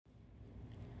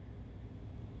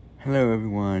Hello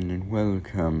everyone, and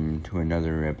welcome to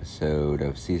another episode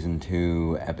of Season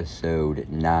 2, Episode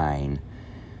 9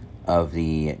 of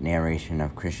the Narration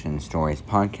of Christian Stories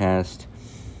podcast,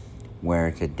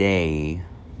 where today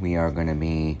we are going to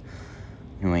be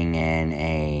doing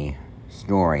a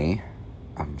story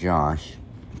of Josh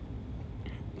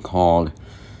called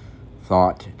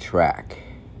Thought Track.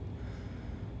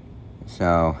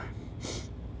 So,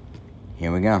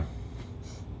 here we go.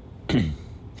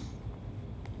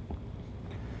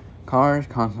 Cars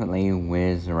constantly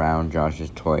whiz around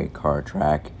Josh's toy car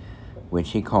track, which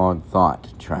he called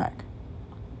Thought Track.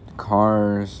 The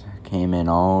cars came in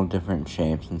all different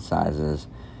shapes and sizes,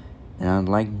 and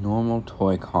unlike normal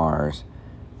toy cars,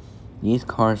 these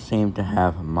cars seemed to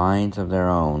have minds of their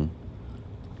own.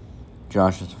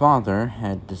 Josh's father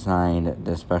had designed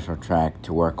this special track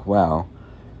to work well,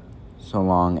 so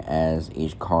long as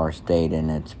each car stayed in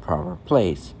its proper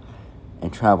place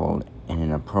and traveled in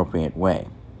an appropriate way.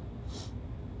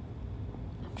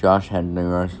 Josh had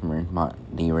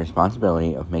the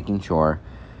responsibility of making sure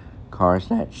cars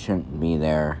that shouldn't be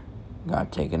there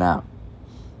got taken out,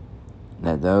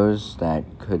 that those that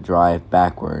could drive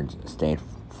backwards stayed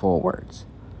forwards,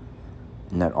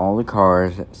 and that all the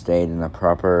cars stayed in their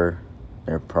proper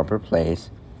place.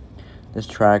 This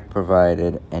track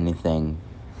provided anything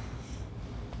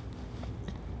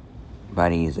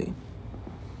but easy,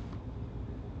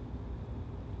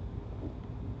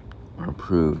 or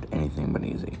proved anything but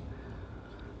easy.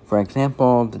 For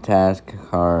example, the task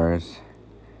cars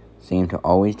seemed to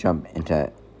always jump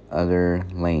into other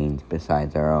lanes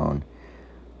besides our own.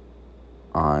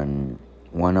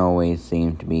 One always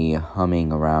seemed to be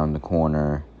humming around the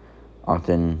corner,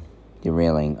 often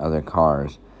derailing other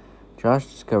cars. Josh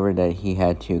discovered that he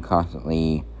had to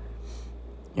constantly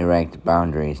erect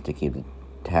boundaries to keep the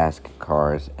task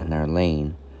cars in their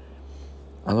lane.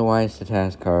 Otherwise, the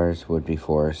task cars would be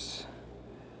forced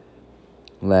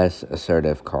less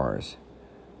assertive cars,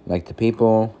 like the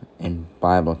people in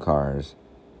Bible cars,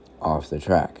 off the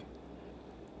track.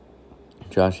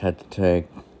 Josh had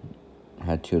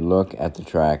to look at the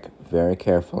track very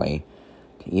carefully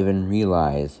to even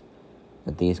realize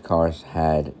that these cars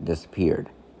had disappeared.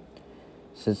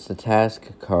 Since the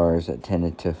task cars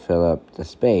tended to fill up the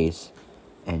space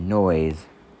and noise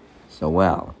so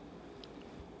well,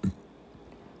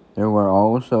 there are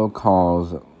also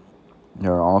cars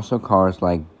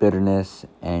like bitterness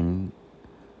and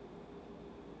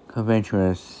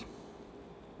covetous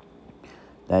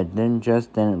that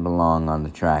didn't belong on the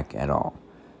track at all.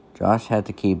 Josh had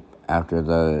to keep after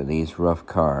these rough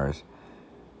cars,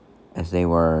 as they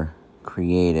were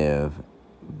creative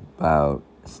about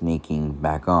sneaking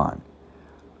back on.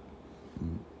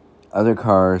 Other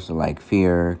cars like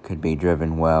fear could be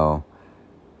driven well,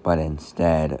 but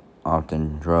instead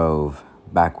often drove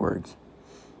backwards.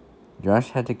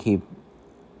 Josh had to keep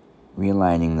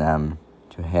realigning them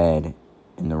to head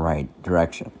in the right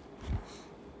direction.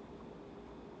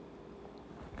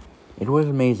 It was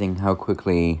amazing how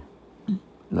quickly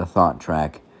the thought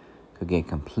track could get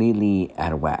completely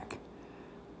out of whack.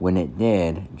 When it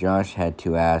did, Josh had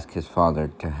to ask his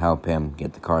father to help him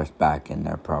get the cars back in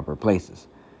their proper places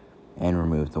and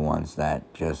remove the ones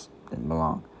that just didn't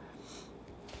belong.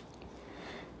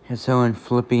 And so in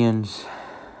Philippians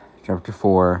chapter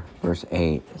 4, verse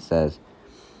 8, it says,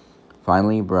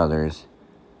 "Finally, brothers,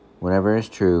 whatever is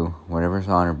true, whatever is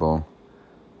honorable,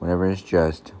 whatever is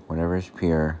just, whatever is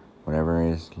pure, whatever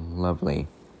is lovely,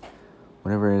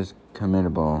 whatever is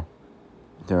commendable,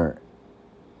 if there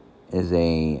is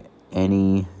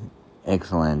any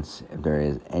excellence, if there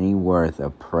is any worth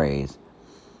of praise,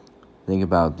 think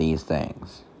about these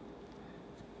things."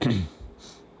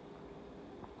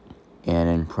 And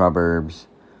in Proverbs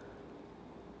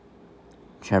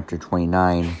chapter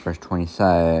 29, verse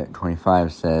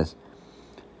 25 says,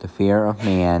 "The fear of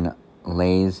man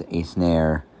lays a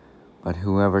snare, but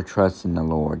whoever trusts in the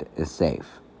Lord is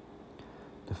safe.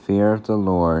 The fear of the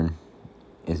Lord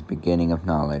is beginning of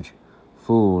knowledge.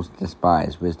 Fools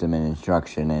despise wisdom and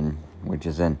instruction," which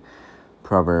is in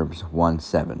Proverbs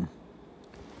 1:7.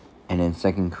 And in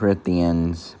 2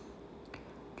 Corinthians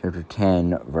chapter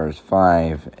 10, verse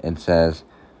 5, it says,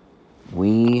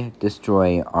 "We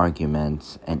destroy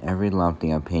arguments and every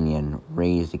lofty opinion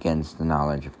raised against the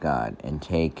knowledge of God, and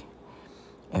take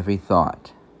every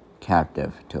thought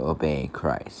captive to obey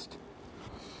Christ."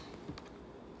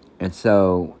 And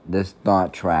so this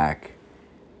thought track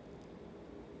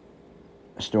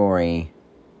story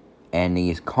and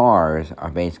these cars are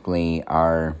basically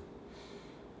our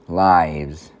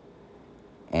lives,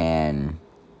 and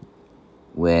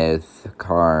with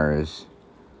cars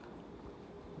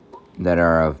that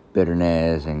are of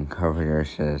bitterness and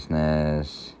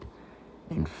covetousness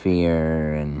and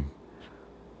fear and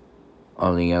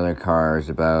all the other cars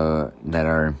about that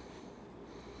are.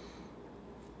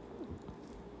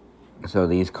 So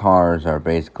these cars are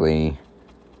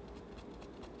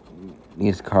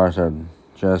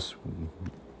just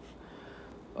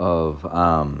of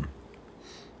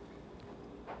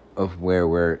where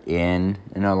we're in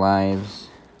our lives.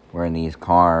 We're in these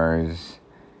cars,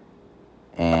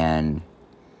 and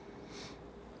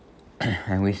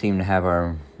we seem to have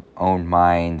our own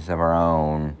minds of our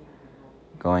own,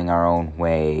 going our own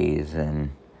ways,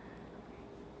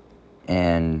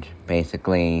 and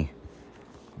basically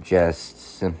just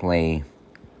simply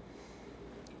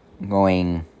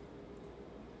going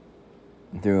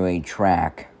through a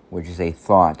track, which is a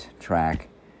thought track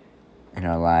in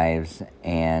our lives,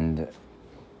 and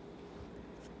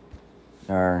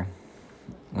there are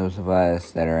those of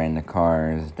us that are in the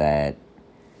cars that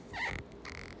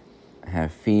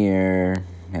have fear,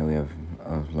 that we have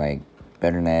of like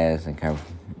bitterness and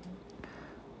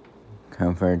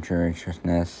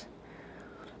covetousness,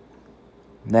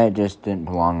 that just didn't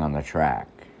belong on the track.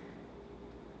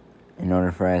 In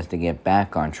order for us to get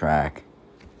back on track,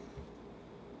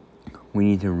 we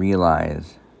need to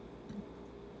realize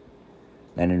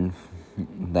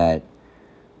that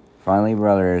finally,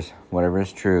 brothers, whatever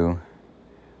is true,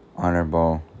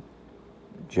 honorable,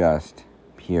 just,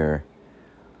 pure,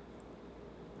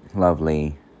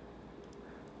 lovely,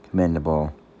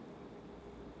 commendable,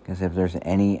 because if there's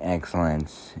any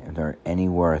excellence, if there's any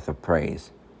worth of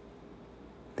praise,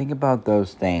 think about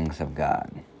those things of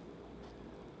God.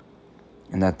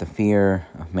 And that the fear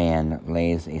of man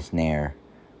lays a snare,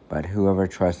 but whoever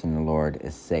trusts in the Lord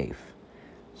is safe.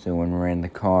 So when we're in the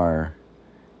car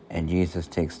and Jesus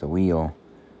takes the wheel,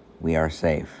 we are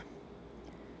safe.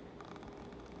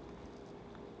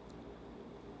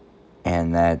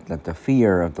 And that the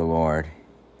fear of the Lord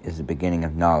is the beginning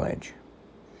of knowledge.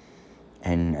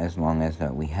 And as long as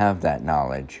that we have that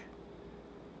knowledge,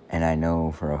 and I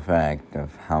know for a fact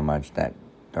of how much that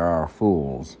there are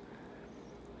fools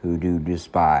who do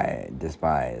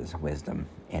despise wisdom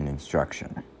and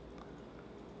instruction.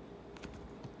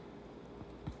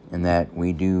 And that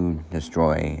we do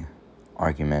destroy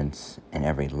arguments and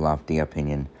every lofty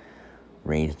opinion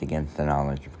raised against the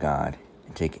knowledge of God,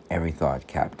 and take every thought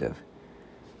captive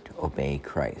to obey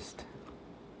Christ.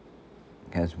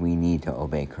 Because we need to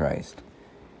obey Christ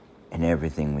in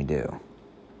everything we do,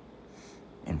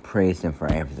 and praise Him for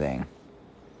everything.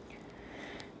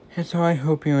 And so I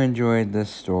hope you enjoyed this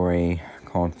story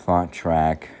called Thought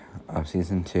Track of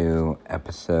Season 2,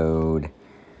 Episode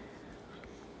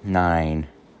 9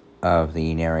 of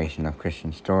the Narration of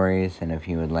Christian Stories. And if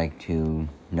you would like to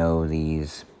know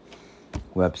these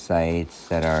websites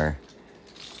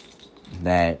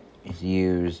that is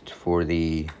used for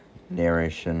the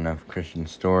narration of Christian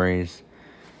stories,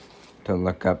 to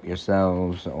look up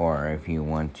yourselves, or if you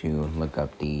want to look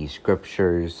up the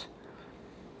scriptures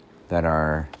that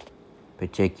are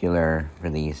particular for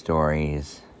these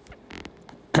stories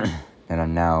that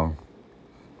I'm now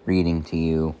reading to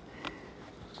you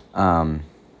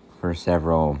for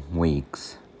several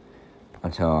weeks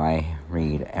until I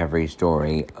read every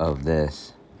story of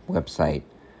this website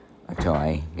until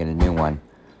I get a new one.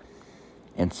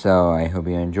 And so I hope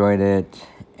you enjoyed it,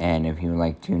 and if you would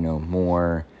like to know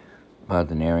more about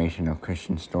the narration of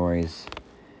Christian stories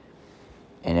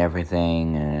and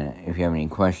everything, if you have any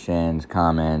questions,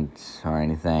 comments, or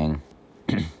anything,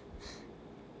 you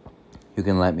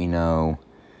can let me know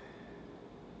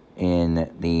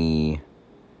in the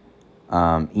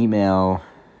email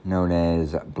known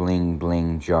as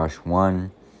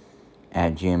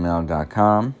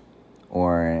blingblingjoshuan@gmail.com,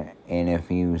 and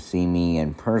if you see me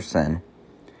in person,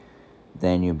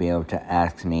 then you'll be able to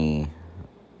ask me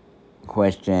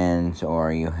questions,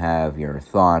 or you have your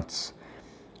thoughts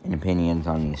and opinions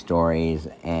on these stories,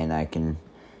 and I can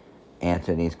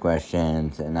answer these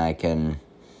questions, and I can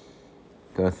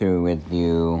go through with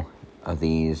you of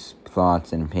these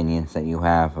thoughts and opinions that you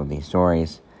have of these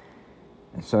stories.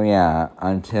 And so yeah,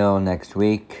 until next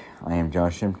week, I am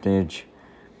Josh Shimtage.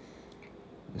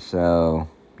 So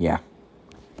yeah,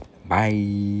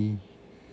 bye.